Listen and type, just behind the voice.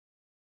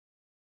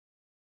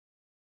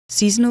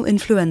Seasonal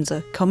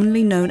influenza,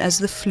 commonly known as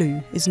the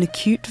flu, is an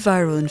acute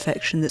viral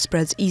infection that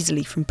spreads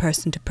easily from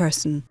person to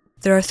person.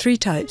 There are three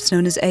types,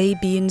 known as A,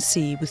 B and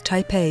C, with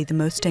type A the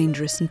most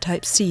dangerous and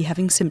type C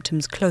having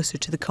symptoms closer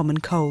to the common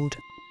cold.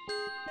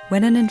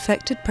 When an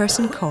infected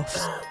person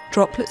coughs,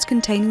 droplets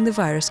containing the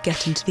virus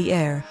get into the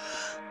air.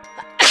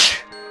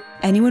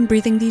 Anyone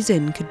breathing these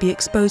in could be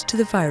exposed to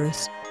the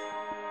virus,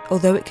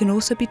 although it can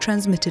also be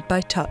transmitted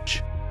by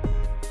touch.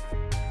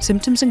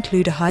 Symptoms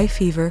include a high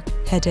fever,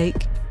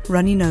 headache,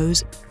 runny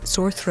nose,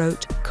 sore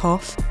throat,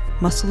 cough,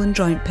 muscle and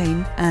joint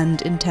pain,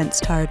 and intense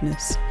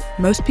tiredness.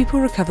 Most people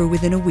recover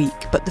within a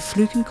week, but the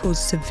flu can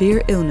cause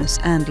severe illness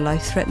and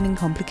life-threatening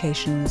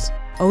complications.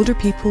 Older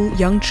people,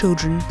 young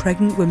children,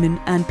 pregnant women,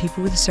 and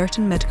people with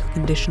certain medical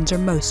conditions are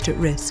most at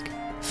risk.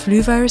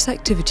 Flu virus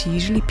activity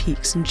usually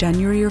peaks in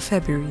January or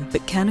February,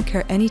 but can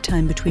occur any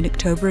time between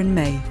October and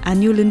May.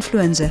 Annual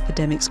influenza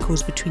epidemics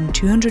cause between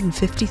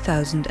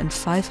 250,000 and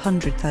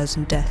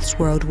 500,000 deaths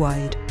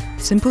worldwide.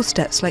 Simple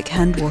steps like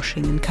hand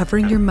washing and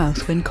covering your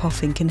mouth when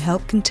coughing can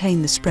help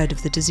contain the spread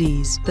of the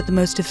disease, but the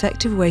most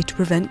effective way to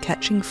prevent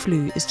catching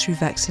flu is through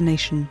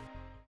vaccination.